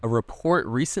A report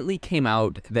recently came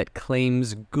out that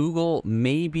claims Google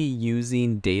may be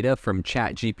using data from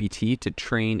ChatGPT to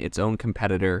train its own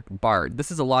competitor, Bard. This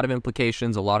has a lot of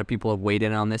implications. A lot of people have weighed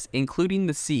in on this, including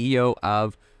the CEO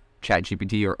of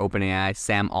ChatGPT or OpenAI,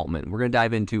 Sam Altman. We're going to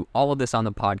dive into all of this on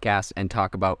the podcast and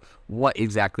talk about what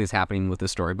exactly is happening with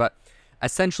this story. But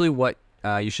essentially what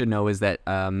you should know is that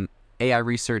AI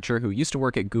researcher who used to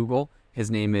work at Google, his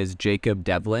name is Jacob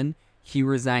Devlin. He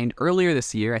resigned earlier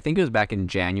this year. I think it was back in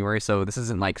January, so this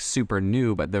isn't like super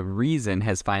new, but the reason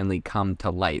has finally come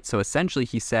to light. So essentially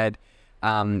he said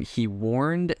he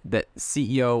warned the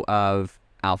CEO of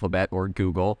Alphabet or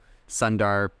Google,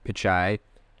 Sundar Pichai,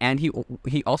 and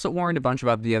he also warned a bunch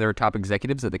of the other top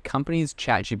executives that the company's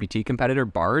ChatGPT competitor,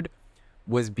 Bard,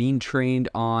 was being trained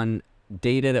on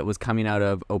data that was coming out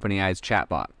of OpenAI's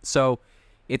chatbot. So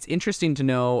it's interesting to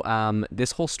know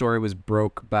this whole story was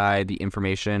broke by The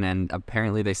Information, and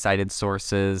apparently they cited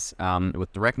sources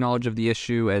with direct knowledge of the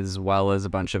issue, as well as a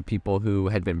bunch of people who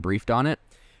had been briefed on it.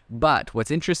 But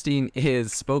what's interesting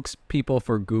is spokespeople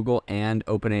for Google and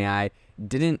OpenAI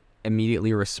didn't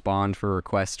immediately respond for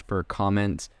requests for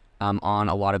comment on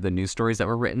a lot of the news stories that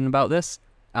were written about this.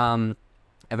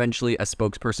 Eventually, a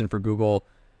spokesperson for Google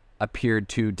appeared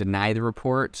to deny the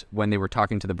report when they were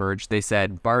talking to The Verge. They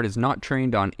said Bard is not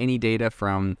trained on any data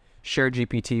from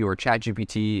ShareGPT or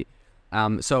ChatGPT.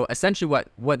 So essentially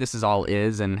what this is all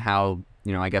is, and how,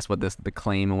 I guess what the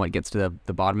claim and what gets to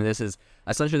the bottom of this is,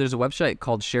 essentially there's a website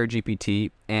called ShareGPT,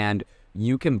 and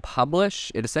you can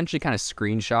publish, it essentially kind of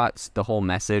screenshots the whole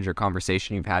message or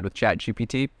conversation you've had with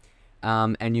ChatGPT.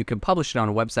 And you can publish it on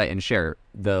a website and share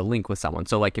the link with someone.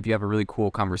 So like if you have a really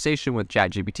cool conversation with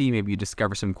ChatGPT, maybe you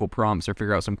discover some cool prompts or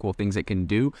figure out some cool things it can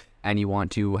do, and you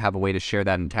want to have a way to share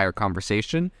that entire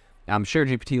conversation,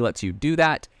 ShareGPT lets you do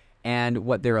that. And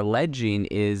what they're alleging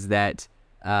is that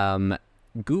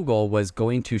Google was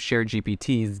going to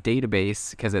ShareGPT's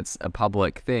database, because it's a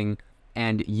public thing,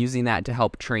 and using that to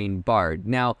help train Bard.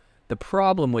 Now, the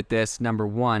problem with this, number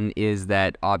one, is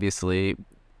that obviously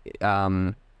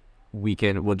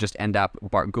we'll just end up,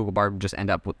 Google Bard will just end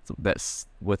up with this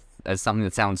as something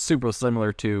that sounds super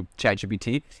similar to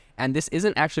ChatGPT. And this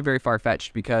isn't actually very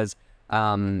far-fetched, because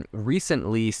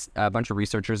recently a bunch of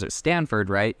researchers at Stanford,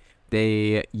 right,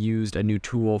 they used a new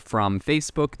tool from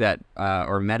Facebook that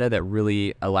or Meta that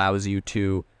really allows you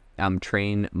to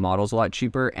train models a lot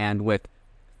cheaper. And with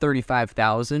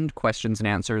 35,000 questions and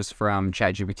answers from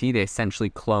ChatGPT, they essentially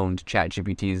cloned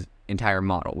ChatGPT's entire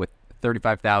model with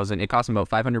 35,000. It cost them about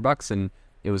 $500, and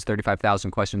it was 35,000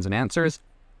 questions and answers.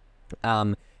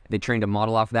 They trained a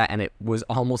model off of that, and it was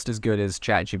almost as good as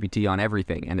ChatGPT on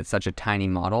everything. And it's such a tiny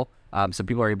model, so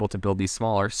people are able to build these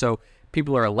smaller. So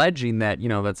people are alleging that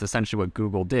that's essentially what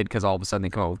Google did, because all of a sudden they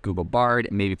come out with Google Bard.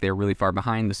 Maybe if they're really far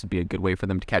behind, this would be a good way for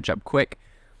them to catch up quick.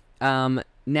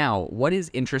 Now, what is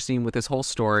interesting with this whole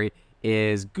story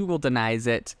is Google denies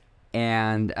it.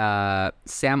 And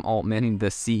Sam Altman, the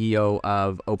CEO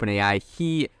of OpenAI,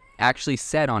 he actually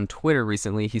said on Twitter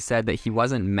recently, he said that he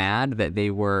wasn't mad that they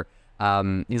were,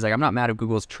 he's like, I'm not mad if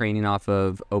Google's training off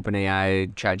of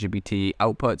OpenAI ChatGPT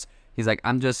outputs. He's like,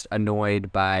 I'm just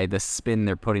annoyed by the spin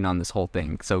they're putting on this whole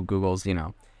thing. So Google's,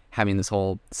 having this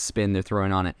whole spin they're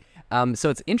throwing on it.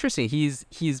 So it's interesting.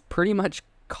 He's pretty much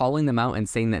calling them out and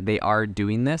saying that they are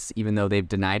doing this, even though they've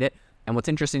denied it. And what's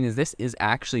interesting is this is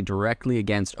actually directly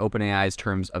against OpenAI's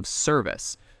terms of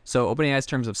service. So OpenAI's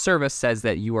terms of service says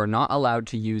that you are not allowed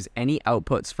to use any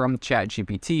outputs from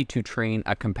ChatGPT to train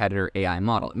a competitor AI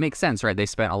model. It makes sense, right? They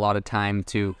spent a lot of time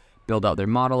to build out their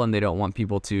model, and they don't want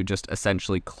people to just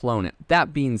essentially clone it.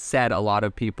 That being said, a lot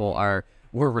of people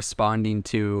were responding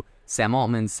to Sam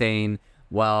Altman saying,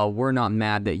 well, we're not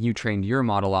mad that you trained your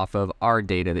model off of our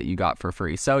data that you got for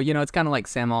free. So, it's kind of like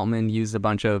Sam Altman used a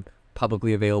bunch of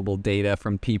publicly available data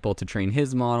from people to train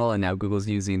his model, and now Google's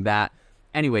using that.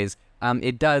 Anyways,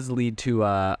 it does lead to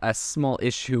a small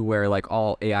issue where, like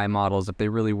all AI models, if they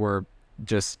really were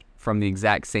just from the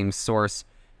exact same source,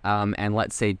 and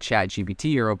let's say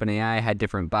ChatGPT or OpenAI had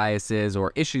different biases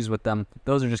or issues with them,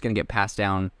 those are just going to get passed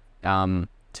down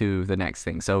to the next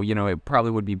thing. So, it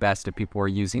probably would be best if people were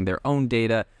using their own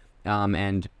data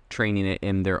and training it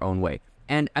in their own way.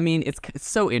 And I mean, it's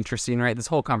so interesting, right? This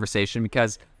whole conversation,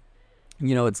 because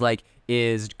it's like,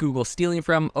 is Google stealing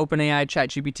from OpenAI,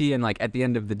 ChatGPT? And like at the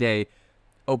end of the day,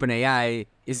 OpenAI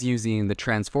is using the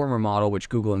transformer model, which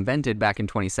Google invented back in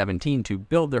 2017 to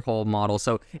build their whole model.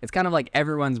 So it's kind of like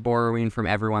everyone's borrowing from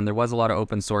everyone. There was a lot of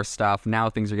open source stuff. Now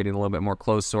things are getting a little bit more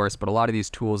closed source, but a lot of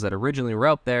these tools that originally were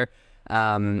out there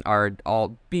are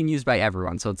all being used by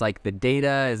everyone. So it's like the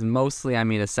data is mostly,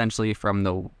 essentially from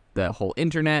the whole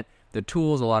internet. the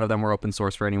tools. A lot of them were open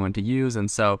source for anyone to use. And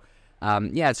so,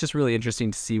 yeah, it's just really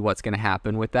interesting to see what's going to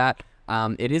happen with that.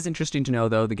 It is interesting to know,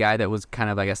 though, the guy that was kind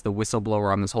of, I guess, the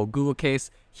whistleblower on this whole Google case,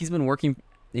 he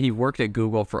worked at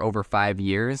Google for over 5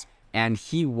 years, and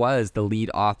he was the lead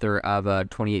author of a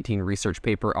 2018 research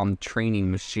paper on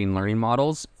training machine learning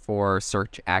models for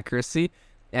search accuracy.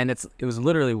 And it was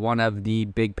literally one of the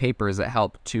big papers that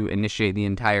helped to initiate the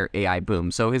entire AI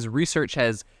boom. So his research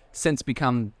has since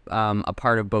become a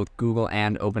part of both Google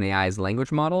and OpenAI's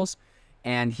language models.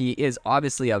 And he is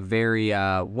obviously a very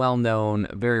well-known,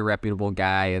 very reputable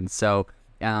guy. And so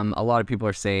a lot of people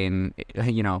are saying,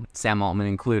 Sam Altman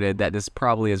included, that this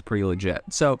probably is pretty legit.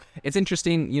 So it's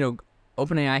interesting,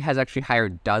 OpenAI has actually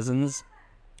hired dozens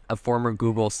of former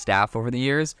Google staff over the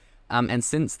years. And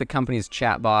since the company's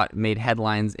chatbot made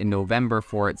headlines in November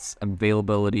for its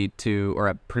availability to,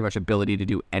 or pretty much ability to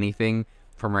do anything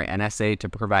from our NSA to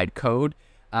provide code,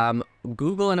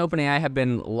 Google and OpenAI have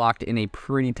been locked in a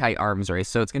pretty tight arms race.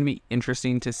 So it's going to be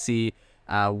interesting to see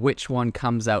which one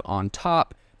comes out on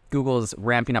top. Google is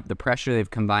ramping up the pressure. They've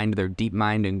combined their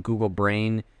DeepMind and Google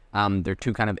Brain. They're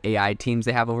two kind of AI teams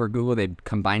they have over Google. They've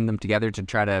combined them together to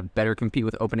try to better compete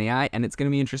with OpenAI. And it's going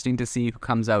to be interesting to see who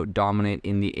comes out dominant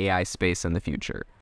in the AI space in the future.